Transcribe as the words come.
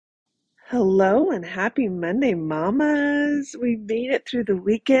Hello and happy Monday, mamas. We made it through the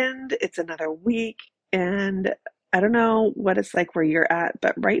weekend. It's another week, and I don't know what it's like where you're at,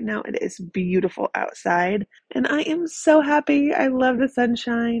 but right now it is beautiful outside, and I am so happy. I love the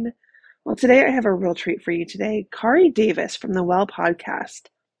sunshine. Well, today I have a real treat for you today. Kari Davis from the Well podcast.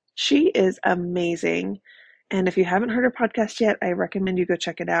 She is amazing. And if you haven't heard her podcast yet, I recommend you go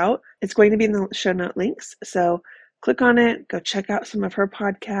check it out. It's going to be in the show note links. So click on it, go check out some of her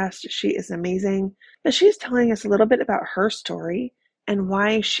podcasts. She is amazing. But she's telling us a little bit about her story and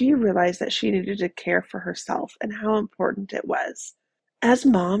why she realized that she needed to care for herself and how important it was. As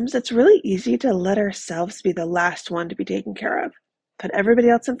moms, it's really easy to let ourselves be the last one to be taken care of, put everybody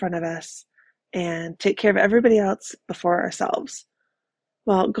else in front of us, and take care of everybody else before ourselves.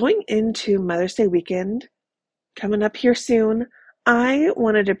 Well, going into Mother's Day weekend, coming up here soon, I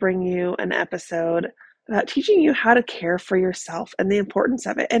wanted to bring you an episode about teaching you how to care for yourself and the importance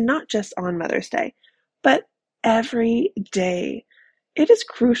of it, and not just on Mother's Day, but every day. It is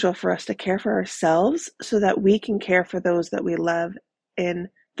crucial for us to care for ourselves so that we can care for those that we love in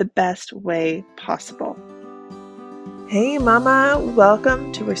the best way possible. Hey mama,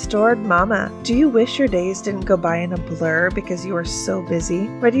 welcome to Restored Mama. Do you wish your days didn't go by in a blur because you are so busy?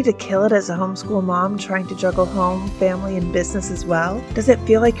 Ready to kill it as a homeschool mom trying to juggle home, family, and business as well? Does it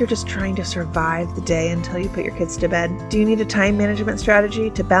feel like you're just trying to survive the day until you put your kids to bed? Do you need a time management strategy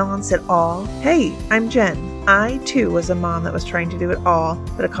to balance it all? Hey, I'm Jen. I too was a mom that was trying to do it all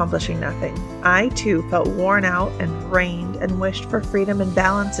but accomplishing nothing. I too felt worn out and drained and wished for freedom and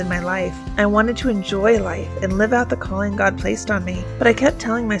balance in my life. I wanted to enjoy life and live out the calling God placed on me. But I kept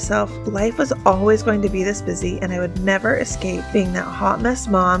telling myself life was always going to be this busy and I would never escape being that hot mess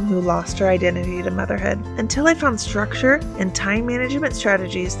mom who lost her identity to motherhood until I found structure and time management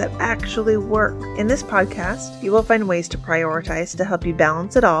strategies that actually work. In this podcast, you will find ways to prioritize to help you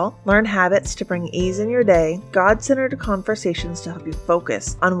balance it all, learn habits to bring ease in your day, God-centered conversations to help you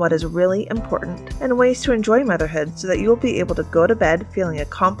focus on what is really important, and ways to enjoy motherhood so that you will be able to go to bed feeling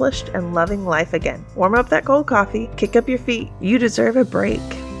accomplished and loving life again. Warm up that cold coffee, kick up your feet. You deserve a break.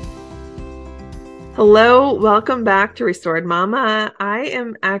 Hello, welcome back to Restored Mama. I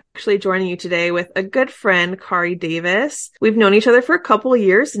am actually joining you today with a good friend, Kari Davis. We've known each other for a couple of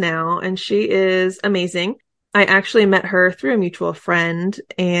years now, and she is amazing. I actually met her through a mutual friend,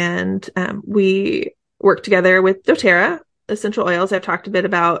 and we work together with doTERRA essential oils. I've talked a bit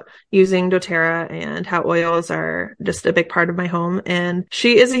about using doTERRA and how oils are just a big part of my home, and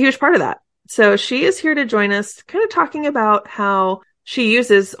she is a huge part of that. So she is here to join us, kind of talking about how she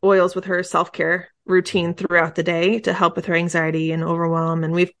uses oils with her self-care routine throughout the day to help with her anxiety and overwhelm.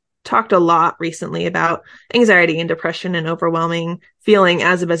 And we've talked a lot recently about anxiety and depression and overwhelming feeling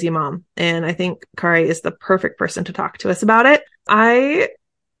as a busy mom. And I think Kari is the perfect person to talk to us about it.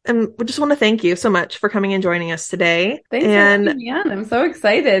 We just want to thank you so much for coming and joining us today. Thanks for having me on. I'm so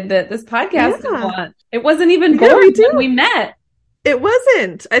excited that this podcast is on. It wasn't even born when we met. It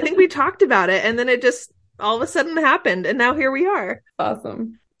wasn't. I think we talked about it and then it just all of a sudden happened and now here we are.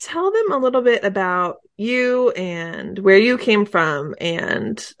 Awesome. Tell them a little bit about you and where you came from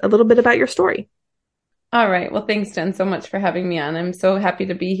and a little bit about your story. All right. Well, thanks, Jen, so much for having me on. I'm so happy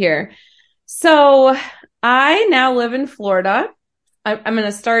to be here. So I now live in Florida. I'm going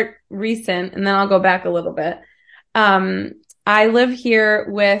to start recent and then I'll go back a little bit. I live here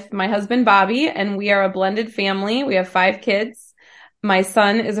with my husband, Bobby, and we are a blended family. We have 5 kids. My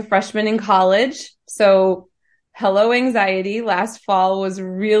son is a freshman in college. So hello, anxiety. Last fall was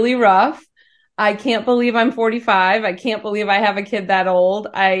really rough. I can't believe I'm 45. I can't believe I have a kid that old.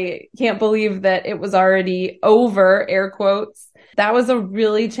 I can't believe that it was already over, air quotes. That was a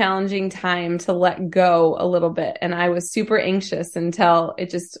really challenging time to let go a little bit. And I was super anxious until it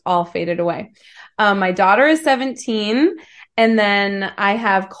just all faded away. My daughter is 17. And then I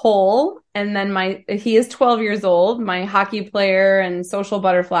have Cole. And then he is 12 years old, my hockey player and social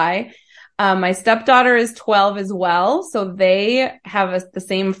butterfly. My stepdaughter is 12 as well. So they have the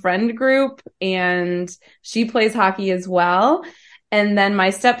same friend group and she plays hockey as well. And then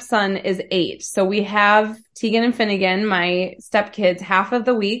my stepson is 8. So we have Tegan and Finnegan, my stepkids, half of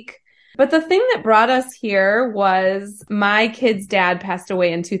the week. But the thing that brought us here was my kid's dad passed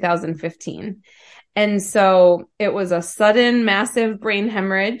away in 2015. And so it was a sudden, massive brain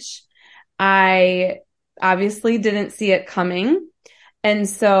hemorrhage. I obviously didn't see it coming. And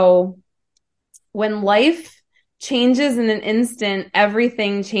so when life changes in an instant,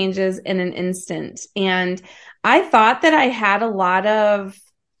 everything changes in an instant. And I thought that I had a lot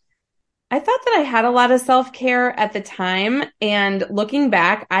of self-care at the time. And looking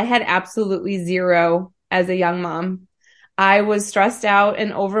back, I had absolutely zero as a young mom. I was stressed out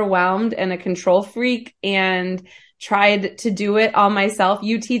and overwhelmed and a control freak and tried to do it all myself.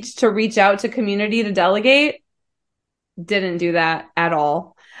 You teach to reach out to community to delegate. Didn't do that at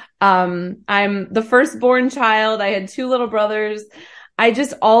all. I'm the firstborn child. I had two little brothers. I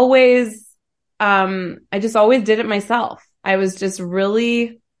just always, I just always did it myself. I was just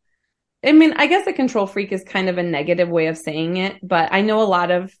really, I mean, I guess a control freak is kind of a negative way of saying it, but I know a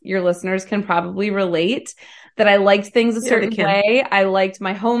lot of your listeners can probably relate that I liked things a Yeah, they certain can. way. I liked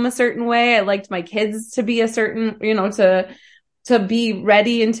my home a certain way. I liked my kids to be a certain, to be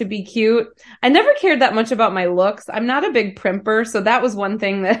ready and to be cute. I never cared that much about my looks. I'm not a big primper, so that was one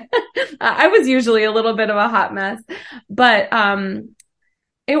thing that I was usually a little bit of a hot mess. But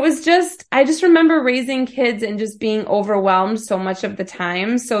it was just, I just remember raising kids and just being overwhelmed so much of the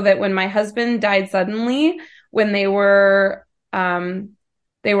time, so that when my husband died suddenly, when they were 11,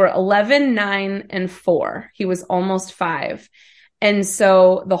 9, and 4. He was almost 5. And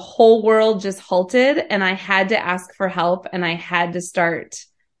so the whole world just halted and I had to ask for help and I had to start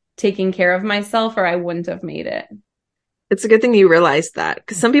taking care of myself or I wouldn't have made it. It's a good thing you realized that,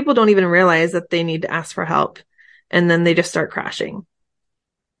 because some people don't even realize that they need to ask for help and then they just start crashing.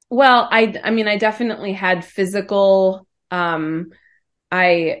 Well, I mean, I definitely had physical,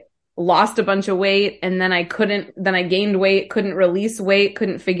 I lost a bunch of weight and then then I gained weight, couldn't release weight,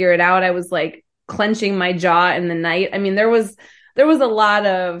 couldn't figure it out. I was like clenching my jaw in the night. I mean, there was a lot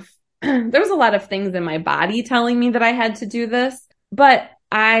of, there was a lot of things in my body telling me that I had to do this, but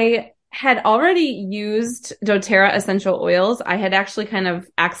I had already used doTERRA essential oils. I had actually kind of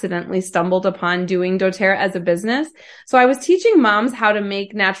accidentally stumbled upon doing doTERRA as a business. So I was teaching moms how to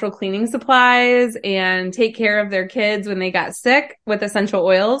make natural cleaning supplies and take care of their kids when they got sick with essential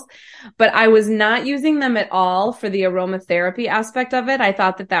oils. But I was not using them at all for the aromatherapy aspect of it. I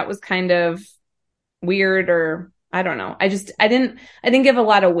thought that that was kind of weird, or I don't know. I didn't give a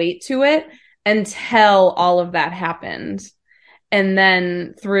lot of weight to it until all of that happened. And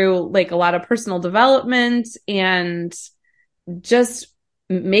then through like a lot of personal development and just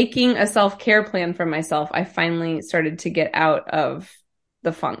making a self-care plan for myself, I finally started to get out of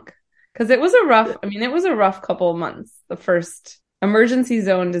the funk. Because it was a rough couple of months. The first emergency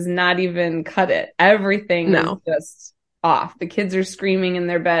zone does not even cut it. Everything is No, just off. The kids are screaming in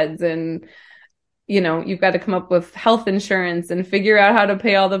their beds and you've got to come up with health insurance and figure out how to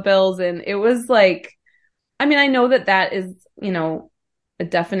pay all the bills. And it was like, I mean, I know that is, a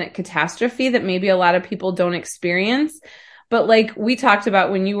definite catastrophe that maybe a lot of people don't experience. But like we talked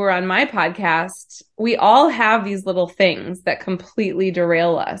about when you were on my podcast, we all have these little things that completely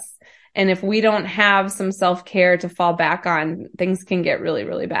derail us. And if we don't have some self-care to fall back on, things can get really,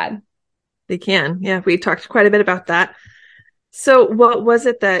 really bad. they can. Yeah, we talked quite a bit about that. So what was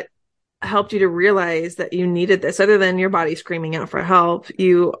it that helped you to realize that you needed this, other than your body screaming out for help?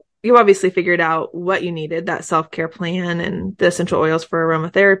 You obviously figured out what you needed, that self-care plan and the essential oils for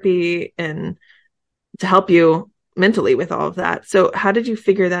aromatherapy and to help you mentally with all of that. So how did you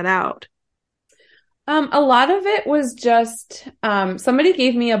figure that out? A lot of it was just, somebody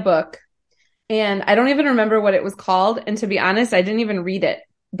gave me a book and I don't even remember what it was called. And to be honest, I didn't even read it,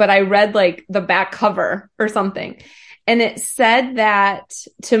 but I read like the back cover or something. And it said that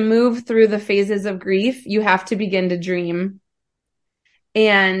to move through the phases of grief, you have to begin to dream.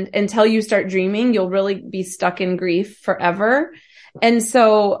 And until you start dreaming, you'll really be stuck in grief forever. And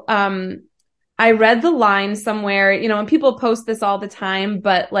so, I read the line somewhere, and people post this all the time,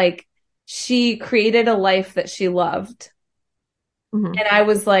 but like she created a life that she loved. Mm-hmm. And I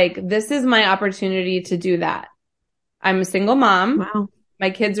was like, this is my opportunity to do that. I'm a single mom. Wow.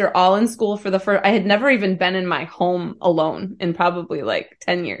 My kids are all in school for the first, I had never even been in my home alone in probably like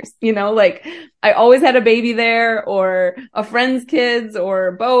 10 years, like I always had a baby there or a friend's kids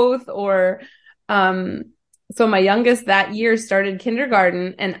or both, or, so my youngest that year started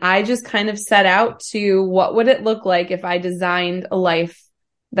kindergarten and I just kind of set out to what would it look like if I designed a life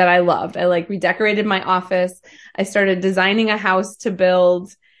that I loved. I like redecorated my office. I started designing a house to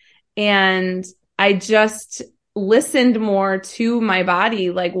build and I just listened more to my body,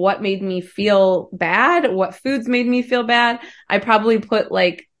 like what made me feel bad, what foods made me feel bad. I probably put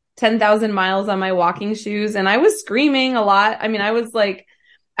like 10,000 miles on my walking shoes and I was screaming a lot. I mean, I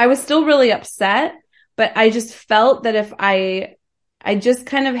was still really upset, but I just felt that if I just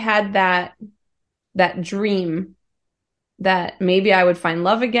kind of had that dream that maybe I would find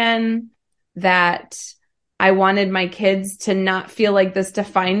love again, that I wanted my kids to not feel like this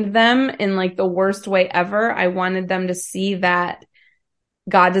defined them in like the worst way ever. I wanted them to see that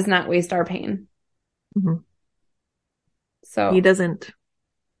God does not waste our pain. Mm-hmm. He So doesn't.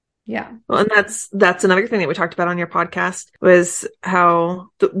 Yeah. Well, and that's another thing that we talked about on your podcast was how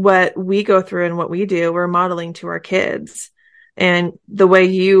what we go through and what we do, we're modeling to our kids. And the way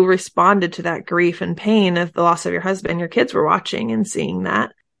you responded to that grief and pain of the loss of your husband, your kids were watching and seeing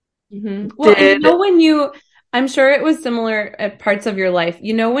that. Well, and Did I'm sure it was similar at parts of your life,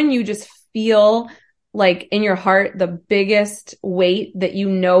 when you just feel like in your heart the biggest weight that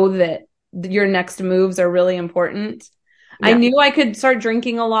that your next moves are really important. I Yeah, knew I could start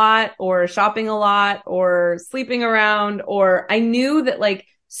drinking a lot or shopping a lot or sleeping around, or I knew that like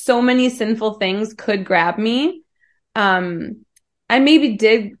so many sinful things could grab me. I maybe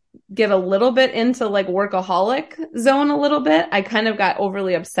did get a little bit into like workaholic zone a little bit. I kind of got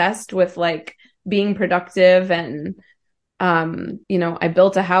overly obsessed with like being productive and I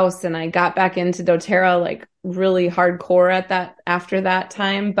built a house and I got back into doTERRA like really hardcore at that after that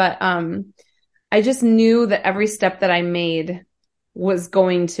time. But I just knew that every step that I made was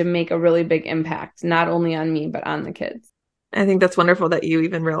going to make a really big impact, not only on me, but on the kids. I think that's wonderful that you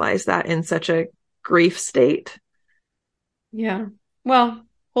even realized that in such a grief state. Yeah. Well,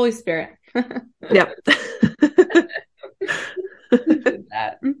 Holy Spirit. Yep. Did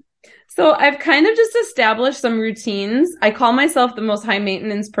that. So I've kind of just established some routines. I call myself the most high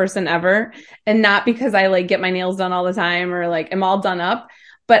maintenance person ever, and not because I like get my nails done all the time or like am all done up,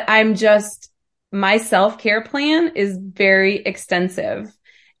 but my self-care plan is very extensive.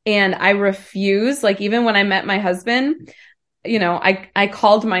 And I refuse, like even when I met my husband, I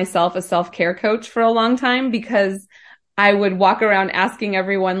called myself a self-care coach for a long time because I would walk around asking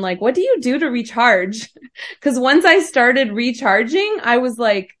everyone, like, what do you do to recharge? Because once I started recharging, I was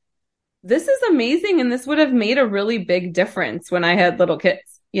like, this is amazing. And this would have made a really big difference when I had little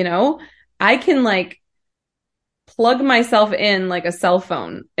kids. I can like plug myself in like a cell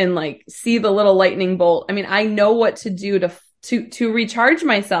phone and like see the little lightning bolt. I mean, I know what to do to recharge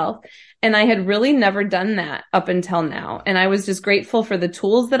myself. And I had really never done that up until now. And I was just grateful for the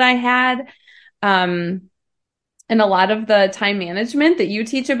tools that I had. And a lot of the time management that you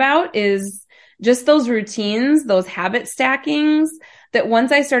teach about is just those routines, those habit stackings that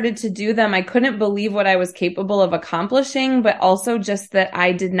once I started to do them, I couldn't believe what I was capable of accomplishing, but also just that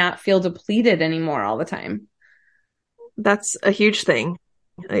I did not feel depleted anymore all the time. That's a huge thing.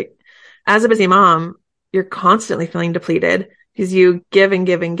 Like, as a busy mom, you're constantly feeling depleted because you give and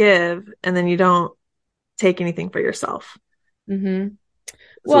give and give, and then you don't take anything for yourself. Mm-hmm. So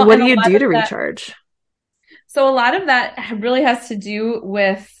Well, what and do a you lot do of to that, recharge? so a lot of that really has to do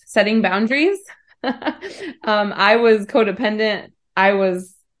with setting boundaries. I was codependent. I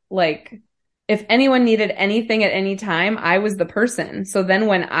was like, if anyone needed anything at any time, I was the person. So then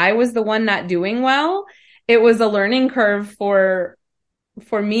when I was the one not doing well, it was a learning curve for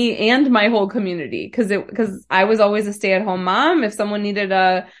me and my whole community because I was always a stay-at-home mom. If someone needed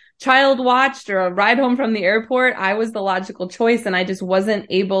a child watched or a ride home from the airport, I was the logical choice, and I just wasn't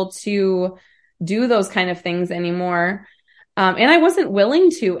able to do those kind of things anymore. And I wasn't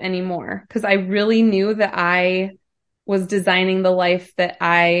willing to anymore because I really knew that I was designing the life that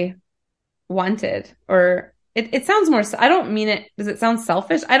I wanted. Or it sounds more, I don't mean it, does it sound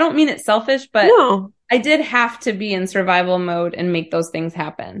selfish? I don't mean it selfish, but No. I did have to be in survival mode and make those things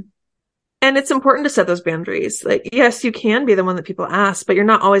happen. And it's important to set those boundaries. Like, yes, you can be the one that people ask, but you're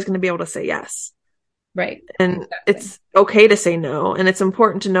not always going to be able to say yes. Right. And Exactly. it's okay to say no. And it's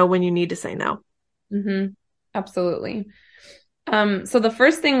important to know when you need to say no. Mm-hmm. Absolutely. So the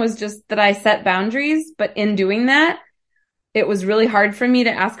first thing was just that I set boundaries, but in doing that, it was really hard for me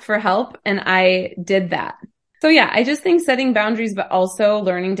to ask for help, and I did that. So yeah, I just think setting boundaries, but also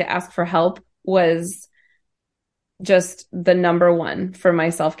learning to ask for help was just the number one for my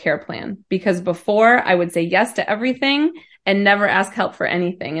self-care plan. Because before I would say yes to everything and never ask help for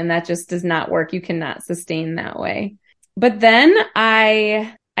anything. And that just does not work. You cannot sustain that way. But then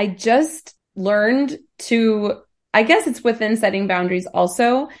I just learned to, I guess it's within setting boundaries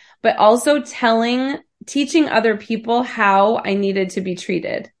also, but also teaching other people how I needed to be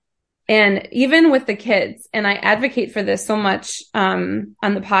treated. And even with the kids, and I advocate for this so much on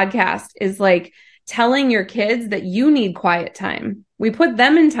the podcast, is like telling your kids that you need quiet time. We put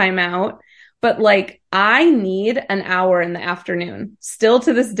them in timeout, but like I need an hour in the afternoon, still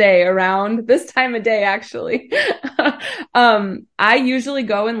to this day, around this time of day, actually. I usually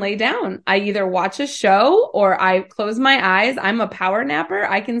go and lay down. I either watch a show or I close my eyes. I'm a power napper.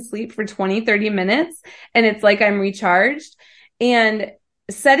 I can sleep for 20, 30 minutes and it's like I'm recharged. And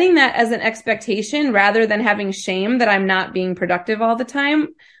setting that as an expectation rather than having shame that I'm not being productive all the time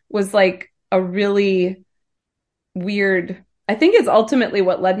was like a really weird, I think it's ultimately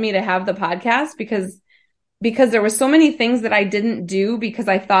what led me to have the podcast because because there were so many things that I didn't do because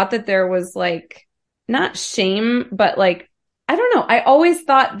I thought that there was like not shame, but like, I don't know. I always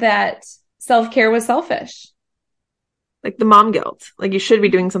thought that self-care was selfish. Like the mom guilt. Like you should be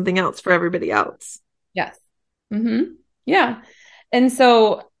doing something else for everybody else. Yes. Yeah. And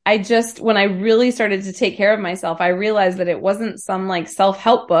so I just, when I really started to take care of myself, I realized that it wasn't some like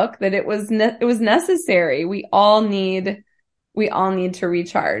self-help book, that it was necessary. We all need to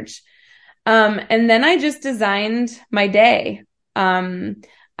recharge. And then I just designed my day. Um,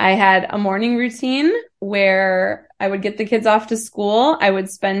 I had a morning routine where I would get the kids off to school. I would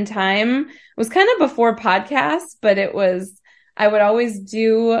spend time, it was kind of before podcasts, but I would always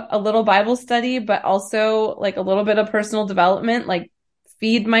do a little Bible study, but also like a little bit of personal development, like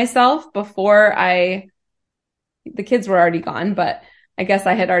feed myself the kids were already gone, but I guess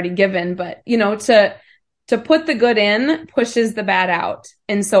I had already given, but to put the good in pushes the bad out.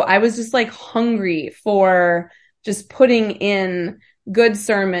 And so I was just like hungry for just putting in good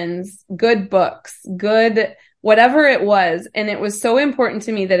sermons, good books, good whatever it was. And it was so important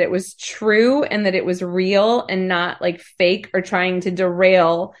to me that it was true and that it was real and not like fake or trying to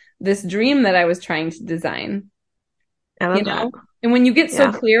derail this dream that I was trying to design, I you love that. know? And when you get so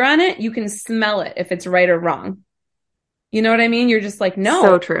Yeah. clear on it, you can smell it if it's right or wrong. You know what I mean? You're just like, So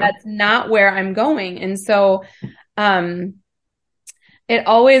no, true. that's not where I'm going. And so, um, it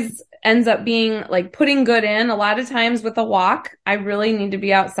always ends up being like putting good in. A lot of times with a walk, I really need to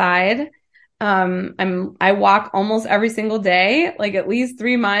be outside. I walk almost every single day, like at least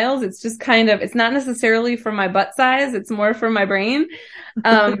 3 miles. It's just it's not necessarily for my butt size. It's more for my brain.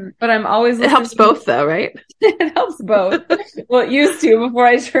 But I'm always It helps listening. both though, right? It helps both. Well, it used to before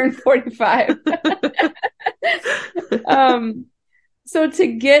I turned 45. Um, so to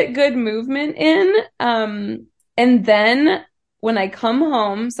get good movement in, and then when I come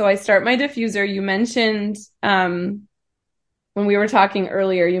home, so I start my diffuser. You mentioned, when we were talking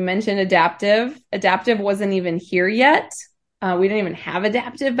earlier, you mentioned adaptive. Adaptive wasn't even here yet. We didn't even have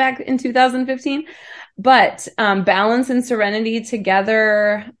adaptive back in 2015, but balance and serenity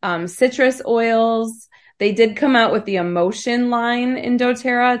together, citrus oils. They did come out with the emotion line in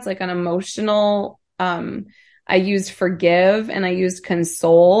doTERRA. It's like an emotional, I used forgive and I used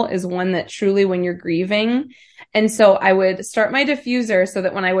console is one that truly when you're grieving. And so I would start my diffuser so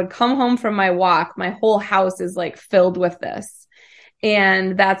that when I would come home from my walk, my whole house is like filled with this.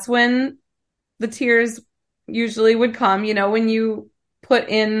 And that's when the tears usually would come, when you put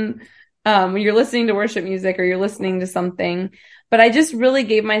in, when you're listening to worship music or you're listening to something. But I just really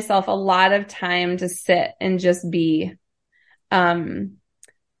gave myself a lot of time to sit and just be.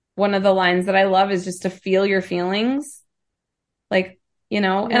 One of the lines that I love is just to feel your feelings. Like, and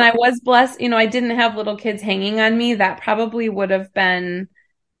Yeah. I was blessed, I didn't have little kids hanging on me. That probably would have been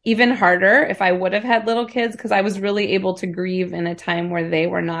even harder if I would have had little kids because I was really able to grieve in a time where they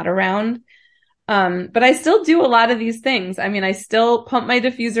were not around. But I still do a lot of these things. I mean, I still pump my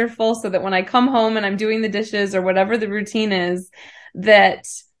diffuser full so that when I come home and I'm doing the dishes or whatever the routine is, that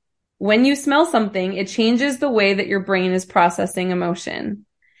when you smell something, it changes the way that your brain is processing emotion.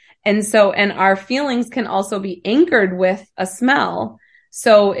 And our feelings can also be anchored with a smell.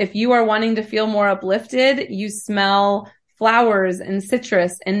 So if you are wanting to feel more uplifted, you smell flowers and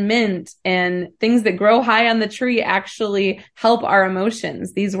citrus and mint and things that grow high on the tree actually help our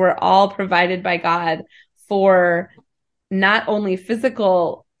emotions. These were all provided by God for not only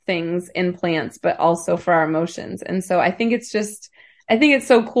physical things in plants, but also for our emotions. And so I think it's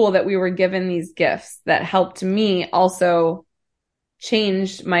so cool that we were given these gifts that helped me also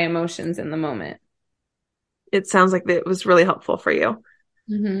change my emotions in the moment. It sounds like it was really helpful for you.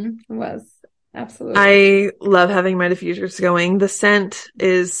 It was absolutely. I love having my diffusers going. The scent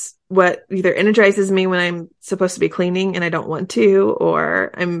is what either energizes me when I'm supposed to be cleaning and I don't want to,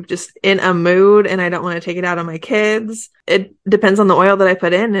 or I'm just in a mood and I don't want to take it out on my kids. It depends on the oil that I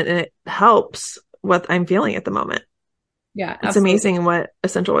put in and it helps what I'm feeling at the moment. Yeah, It's absolutely. amazing what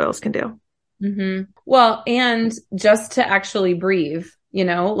essential oils can do. Well, and just to actually breathe,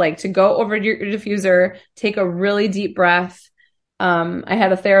 like to go over to your diffuser, take a really deep breath. I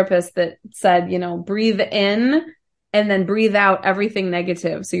had a therapist that said, breathe in and then breathe out everything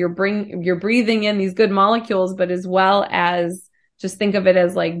negative. So you're breathing in these good molecules, but as well as just think of it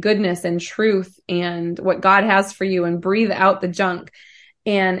as like goodness and truth and what God has for you and breathe out the junk.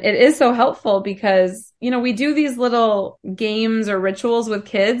 And it is so helpful because, we do these little games or rituals with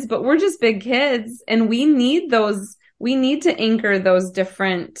kids, but we're just big kids and we need to anchor those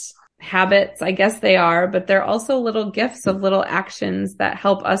different habits. I guess they are, but they're also little gifts of little actions that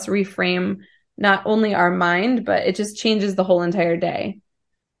help us reframe not only our mind, but it just changes the whole entire day.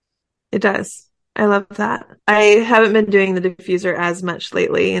 It does. I love that. I haven't been doing the diffuser as much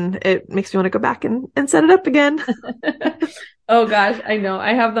lately, and it makes me want to go back and set it up again. Oh gosh, I know.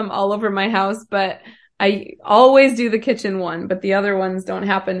 I have them all over my house, but I always do the kitchen one, but the other ones don't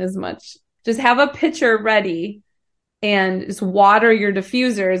happen as much. Just have a pitcher ready and just water your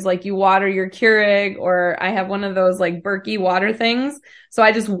diffusers like you water your Keurig, or I have one of those like Berkey water things. So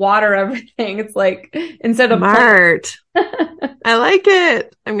I just water everything. It's like instead of plant. Smart. I like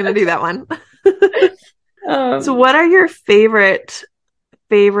it. I'm gonna do that one. So Um, what are your favorite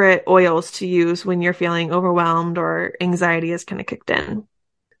oils to use when you're feeling overwhelmed or anxiety is kind of kicked in?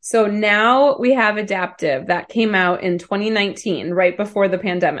 so now we have Adaptive that came out in 2019, right before the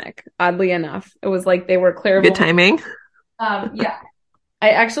pandemic. Oddly enough, it was like they were Good clairvoyant. timing. Yeah,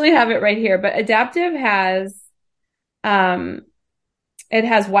 I actually have it right here, but Adaptive has um it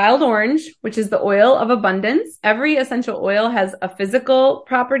has wild orange, which is the oil of abundance. Every essential oil has a physical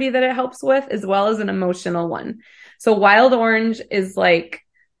property that it helps with as well as an emotional one. So wild orange is like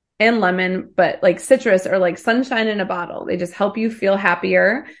and lemon, but like citrus or like sunshine in a bottle. They just help you feel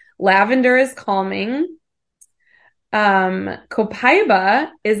happier. Lavender is calming. Copaiba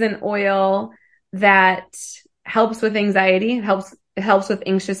is an oil that helps with anxiety. It helps with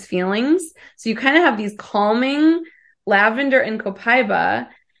anxious feelings. So you kind of have these calming lavender and copaiba.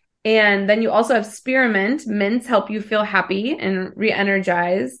 And then you also have spearmint. Mints help you feel happy and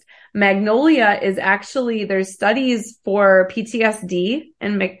re-energized. Magnolia is actually, there's studies for PTSD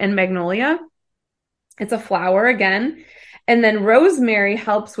and magnolia. It's a flower again. And then rosemary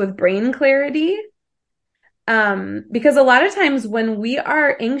helps with brain clarity. Because a lot of times when we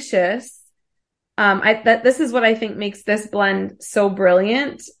are anxious, this is what I think makes this blend so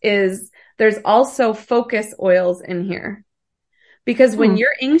brilliant is there's also focus oils in here. Because when Hmm.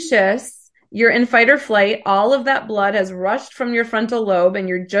 you're anxious, you're in fight or flight, all of that blood has rushed from your frontal lobe and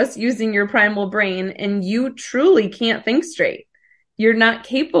you're just using your primal brain and you truly can't think straight. You're not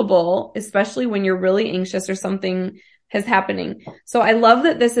capable, especially when you're really anxious or something is happening. So I love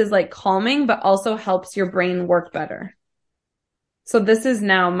that this is like calming, but also helps your brain work better. So this is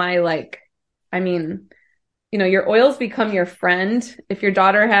now my like, I mean, your oils become your friend. If your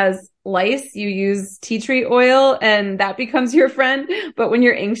daughter has lice, you use tea tree oil and that becomes your friend. But when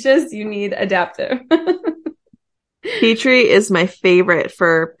you're anxious, you need Adaptive. Tea tree is my favorite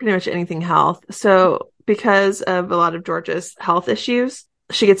for pretty much anything health. So because of a lot of Georgia's health issues,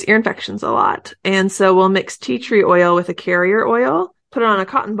 she gets ear infections a lot. And so we'll mix tea tree oil with a carrier oil, put it on a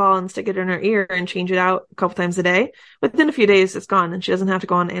cotton ball and stick it in her ear and change it out a couple times a day. Within a few days, it's gone and she doesn't have to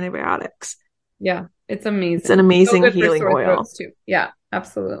go on antibiotics. Yeah, it's It's an amazing. So amazing good for healing sore oil. throats too. Yeah,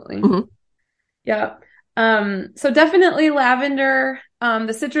 absolutely. Mhm. Yeah. So definitely lavender.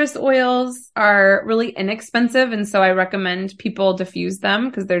 The citrus oils are really inexpensive, and so I recommend people diffuse them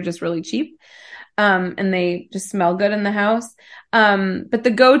because they're just really cheap. And they just smell good in the house. But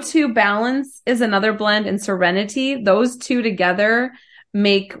the go-to balance is another blend and Serenity. Those two together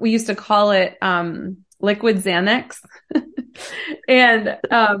we used to call it liquid Xanax. And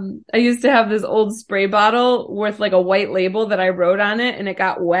I used to have this old spray bottle with like a white label that I wrote on it and it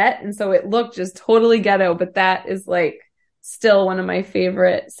got wet. And so it looked just totally ghetto, but that is like still one of my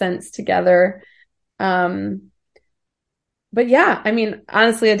favorite scents together. Um, but yeah, I mean,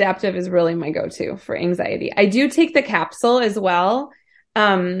 honestly, Adaptive is really my go-to for anxiety. I do take the capsule as well.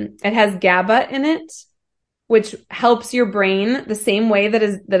 It has GABA in it, which helps your brain the same way that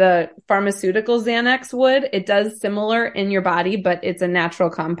a pharmaceutical Xanax would. It does similar in your body, but it's a natural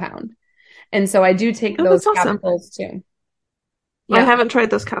compound. And so I do take Oh, those that's awesome. capsules too. I Yeah. haven't tried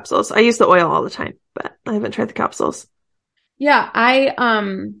those capsules. I use the oil all the time, but I haven't tried the capsules. Yeah,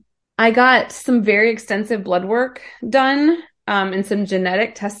 I got some very extensive blood work done and some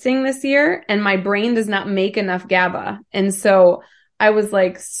genetic testing this year, and my brain does not make enough GABA. And so I was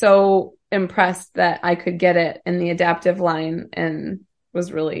like so impressed that I could get it in the Adaptive line and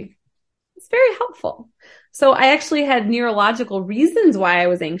it's very helpful. So I actually had neurological reasons why I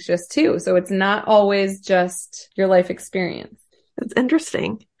was anxious too. So it's not always just your life experience. It's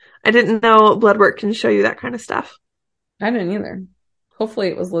interesting. I didn't know blood work can show you that kind of stuff. I didn't either. Hopefully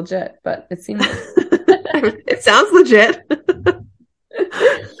it was legit, but it seemed like It sounds legit.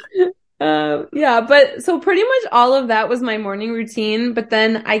 yeah, but so pretty much all of that was my morning routine. But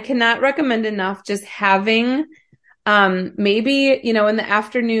then I cannot recommend enough just having, maybe, in the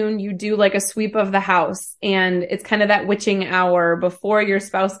afternoon you do like a sweep of the house and it's kind of that witching hour before your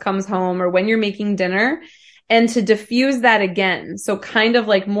spouse comes home or when you're making dinner and to diffuse that again. So kind of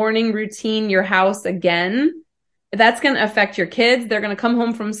like morning routine your house again that's going to affect your kids. They're going to come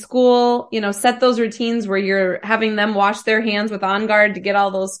home from school, set those routines where you're having them wash their hands with On Guard to get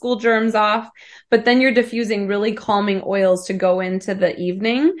all those school germs off. But then you're diffusing really calming oils to go into the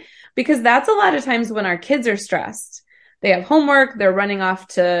evening, because that's a lot of times when our kids are stressed. They have homework, they're running off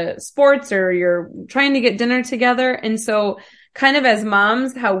to sports, or you're trying to get dinner together. And so kind of as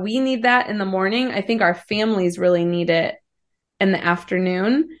moms, how we need that in the morning, I think our families really need it in the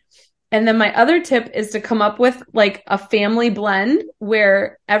afternoon. And then my other tip is to come up with like a family blend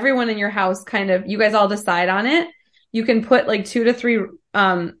where everyone in your house you guys all decide on it. You can put like 2 to 3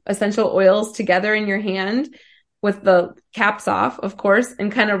 essential oils together in your hand with the caps off, of course,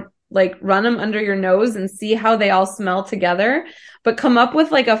 and kind of like run them under your nose and see how they all smell together. But come up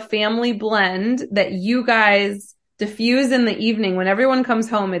with like a family blend that you guys diffuse in the evening when everyone comes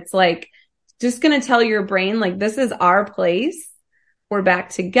home. It's like just going to tell your brain, like, this is our place. We're back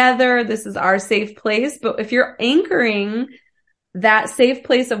together. This is our safe place. But if you're anchoring that safe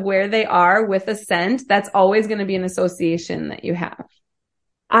place of where they are with a scent, that's always going to be an association that you have.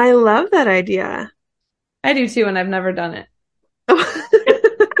 I love that idea. I do too, and I've never done it. I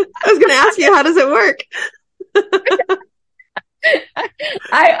was going to ask you, how does it work?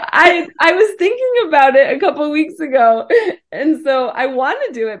 I was thinking about it a couple of weeks ago, and so I want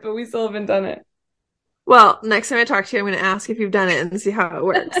to do it, but we still haven't done it. Well, next time I talk to you, I'm going to ask if you've done it and see how it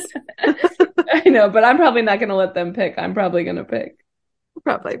works. I know, but I'm probably not going to let them pick. I'm probably going to pick.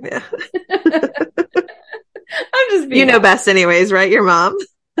 Probably, yeah. I'm just being honest. Best anyways, right? Your mom.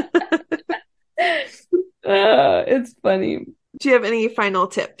 It's funny. Do you have any final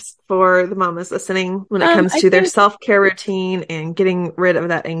tips for the mamas listening when it comes to their self-care routine and getting rid of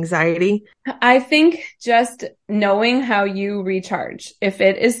that anxiety? I think just knowing how you recharge. If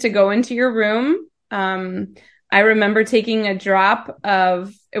it is to go into your room, I remember taking a drop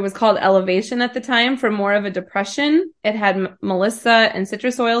of, it was called Elevation at the time, for more of a depression. It had Melissa and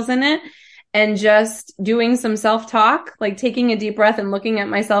citrus oils in it, and just doing some self-talk, like taking a deep breath and looking at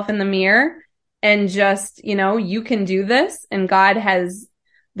myself in the mirror and just, you can do this, and God has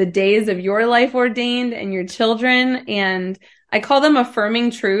the days of your life ordained and your children. And I call them affirming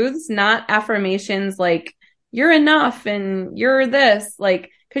truths, not affirmations like you're enough and you're this,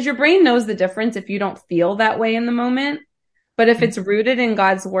 like, because your brain knows the difference if you don't feel that way in the moment. But if it's rooted in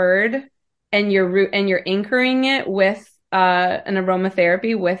God's word and you're anchoring it with an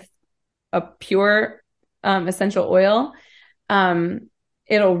aromatherapy with a pure essential oil,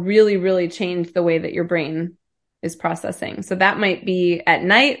 it'll really, really change the way that your brain is processing. So that might be at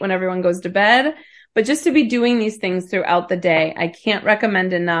night when everyone goes to bed, but just to be doing these things throughout the day. I can't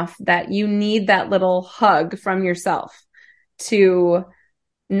recommend enough that you need that little hug from yourself to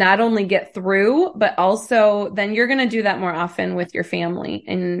not only get through, but also then you're going to do that more often with your family.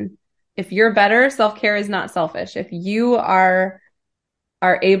 And if you're better, self-care is not selfish. If you are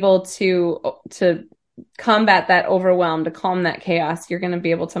able to combat that overwhelm, to calm that chaos, you're going to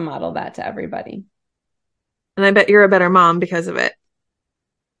be able to model that to everybody. And I bet you're a better mom because of it.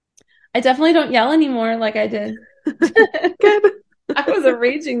 I definitely don't yell anymore like I did. Good. I was a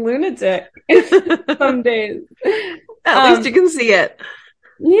raging lunatic some days. At least you can see it.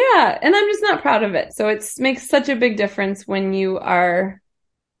 Yeah, and I'm just not proud of it. So it makes such a big difference when you're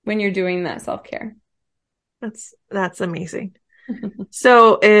doing that self-care. That's amazing.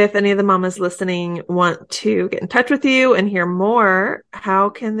 So if any of the mamas listening want to get in touch with you and hear more, how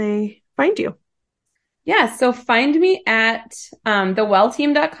can they find you? Yeah, so find me at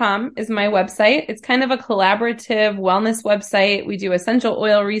thewellteam.com is my website. It's kind of a collaborative wellness website. We do essential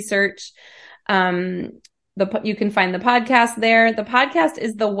oil research. You can find the podcast there. The podcast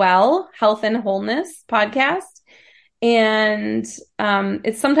is the Well Health and Wholeness podcast. And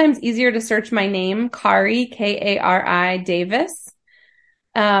it's sometimes easier to search my name, Kari, Kari Davis.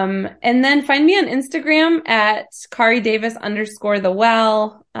 And then find me on Instagram at Kari Davis _ the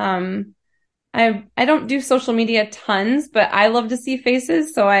Well. I don't do social media tons, but I love to see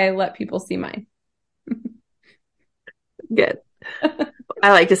faces, so I let people see mine. Good.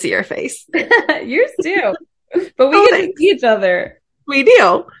 I like to see your face. Yours too. But we get to see each other. We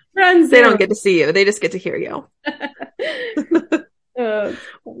do. Friends. They don't get to see you. They just get to hear you.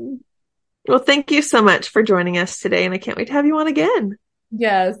 Well, thank you so much for joining us today, and I can't wait to have you on again.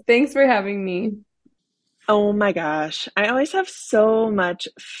 Yes. Thanks for having me. Oh my gosh. I always have so much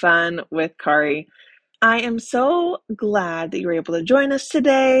fun with Kari. I am so glad that you were able to join us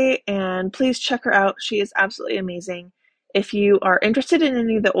today, and please check her out. She is absolutely amazing. If you are interested in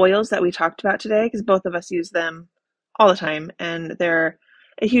any of the oils that we talked about today, because both of us use them all the time and they're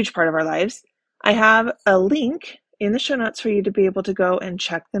a huge part of our lives, I have a link in the show notes for you to be able to go and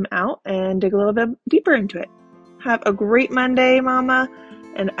check them out and dig a little bit deeper into it. Have a great Monday, Mama,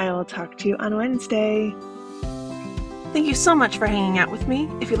 and I will talk to you on Wednesday. Thank you so much for hanging out with me.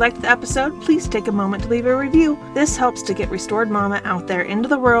 If you liked the episode, please take a moment to leave a review. This helps to get Restored Mama out there into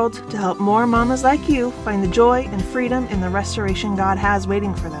the world to help more mamas like you find the joy and freedom in the restoration God has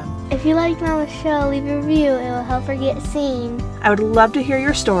waiting for them. If you liked Mama's show, leave a review. It will help her get seen. I would love to hear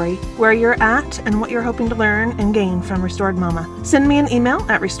your story, where you're at, and what you're hoping to learn and gain from Restored Mama. Send me an email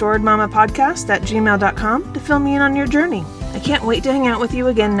at restoredmamapodcast@gmail.com to fill me in on your journey. I can't wait to hang out with you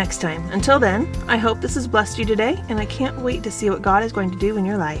again next time. Until then, I hope this has blessed you today, and I can't wait to see what God is going to do in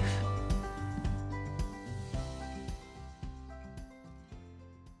your life.